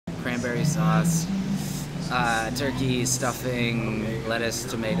cranberry sauce, turkey, stuffing, lettuce,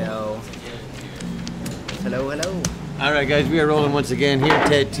 tomato. Hello, hello. All right, guys, we are rolling once again here at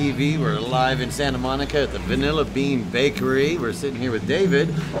TedTV. We're live in Santa Monica at the Vanilla Bean Bakery. We're sitting here with David,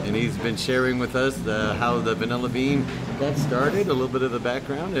 and he's been sharing with us how the Vanilla Bean got started, a little bit of the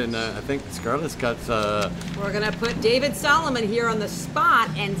background, and I think Scarlett's got... We're going to put David Solomon here on the spot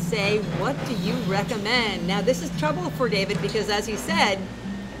and say, what do you recommend? Now, this is trouble for David because, as he said,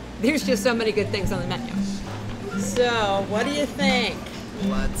 there's just so many good things on the menu. So, what do you think?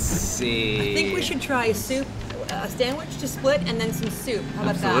 Let's see. I think we should try a soup. A sandwich to split and then some soup. How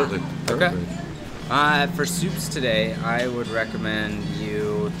about Absolutely. that? Okay. For soups today, I would recommend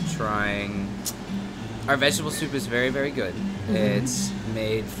you trying... Our vegetable soup is very, very good. Mm-hmm. It's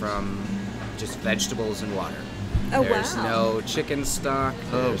made from just vegetables and water. Oh, There's wow. no chicken stock.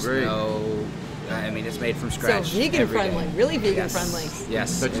 There's great. no... I mean, it's made from scratch. So vegan friendly, really vegan Yes. friendly.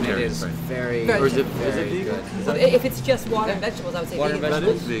 Yes, and it Vegetarian is friendly. very, Or is it very vegan? good. Well, if it's just water and vegetables, I would say Water and vegan. That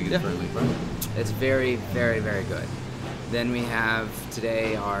is vegetables. vegan friendly, right? It's very, very, very good. Then we have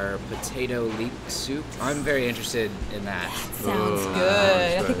today our potato leek soup. I'm very interested in that. Sounds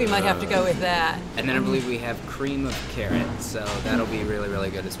good. I think we might have to go with that. And then I believe we have cream of carrot, so that'll be really, really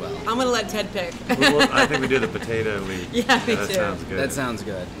good as well. I'm going to let Ted pick. Well, I think we do the potato leek. Yeah, me That too. sounds good. That sounds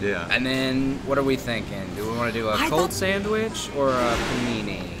good. Yeah. And then what are we thinking? Do we want to do a I cold thought- sandwich or a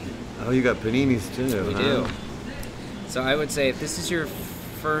panini? Oh, you got paninis too, We huh? do. So I would say if this is your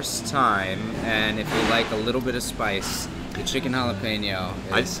first time and if you like a little bit of spice, the chicken jalapeno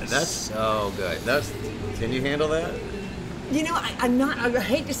is that's- so good. Can you handle that? You know, I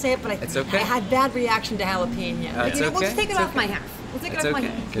hate to say it, but It's okay. I had bad reaction to jalapeno. It's We'll okay. just take it It's off okay. my half. We'll take it It's off my okay.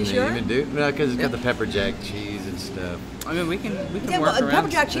 half. Can You they sure? even do? No, because it's got Yeah. the pepper jack cheese and stuff. I mean, we can Yeah, work well, around pepper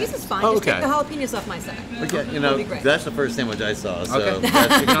jack that. cheese is fine. Oh, Just take okay. the jalapenos off my side. Okay, you That'll know, be great. that's the first sandwich I saw. So Okay.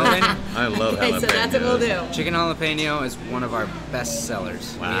 that's Chicken jalapeno? I love Okay, jalapenos. so that's what we'll do. Chicken jalapeno is one of our best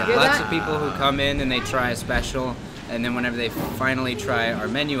sellers. Wow. We have Hear lots that? of people who come in and they try a special, and then whenever they finally try our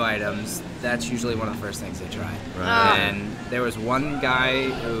menu items, that's usually one of the first things they try. Right. And there was one guy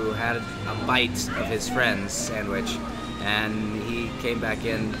who had a bite of his friend's sandwich, and he came back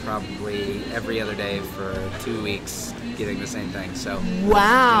in probably every other day for 2 weeks getting the same thing. So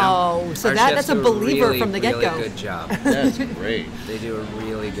Wow. So our that's chefs a do believer really, from the get-go. Really good job. That's great. They do a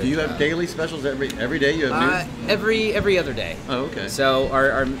really good job. Do you have daily specials every day? You have new? Every other day. Oh, okay. So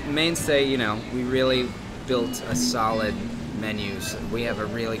our mainstay, you know, we really built a solid menu. So we have a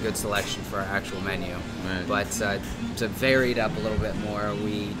really good selection for our actual menu. Right. But to vary it up a little bit more,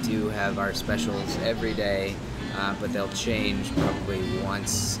 we do have our specials every day, but they'll change probably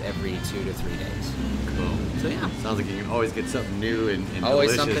once every 2 to 3 days. Cool. So yeah. Sounds like you can always get something new and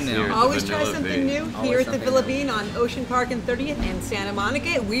Always delicious something new. here at the Always try Vanilla something Bean. new Always here at the something Villa new. Bean on Ocean Park and 30th and Santa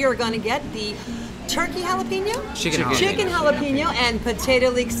Monica. We are going to get the turkey jalapeno, Chicken jalapeno, and potato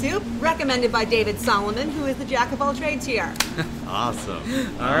leek soup, recommended by David Solomon, who is the jack of all trades here. Awesome.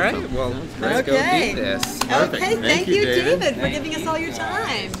 All right. Awesome. Well, Sounds great. let's go Okay. do this. Perfect. Okay, thank you, David, for Thank giving us you. all your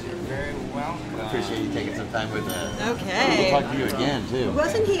time. Very welcome. Appreciate you taking some time with us. Okay. We'll talk to you again too.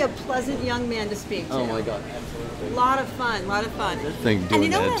 Wasn't he a pleasant young man to speak to? Oh my God. A lot of fun, a lot of fun. Think And you doing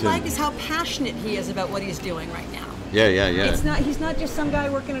know that what I too. like is how passionate he is about what he's doing right now. Yeah. He's not just some guy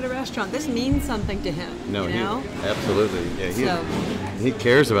working at a restaurant. This means something to him. No, you know? absolutely. Yeah, So- he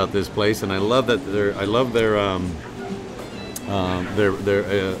cares about this place, and I love that their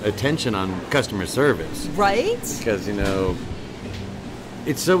attention on customer service, Right? because you know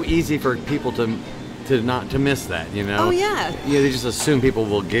it's so easy for people to miss that. You know. Oh, yeah. Yeah, they just assume people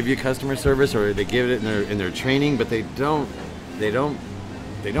will give you customer service, or they give it in their training, but they don't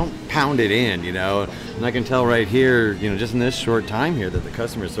pound it in, you know. And I can tell right here, you know, just in this short time here, that the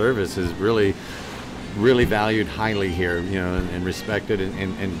customer service is really, really valued highly here, you know, and respected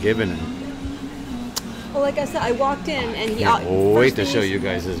and given. Well, like I said, I walked in and he. Can't first wait to thing show he- you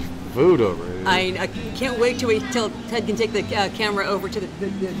guys his food over here. I can't wait till Ted can take the camera over to the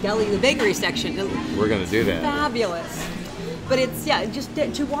deli, the bakery section. We're gonna do that. Fabulous. But it's, just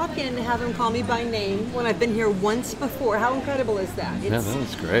to walk in and have him call me by name when I've been here once before. How incredible is that? Yeah, that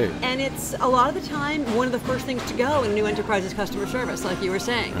was great. And it's a lot of the time one of the first things to go in a new enterprise is customer service, like you were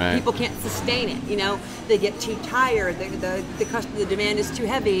saying. Right. People can't sustain it, you know. They get too tired. The demand is too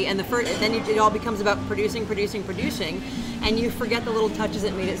heavy, and it all becomes about producing, and you forget the little touches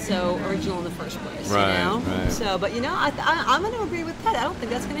that made it so original in the first place. Right, You know. right. So, but you know, I'm going to agree with Ted. I don't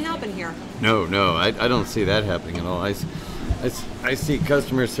think that's going to happen here. No, I don't see that happening at all. I see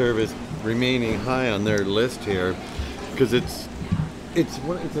customer service remaining high on their list here because it's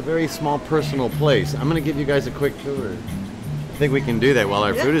a very small personal place. I'm going to give you guys a quick tour. think we can do that while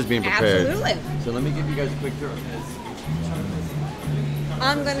our Yeah, food is being prepared. absolutely. So let me give you guys a quick tour of this.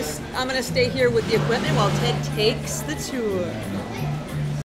 I'm gonna stay here with the equipment while Ted takes the tour.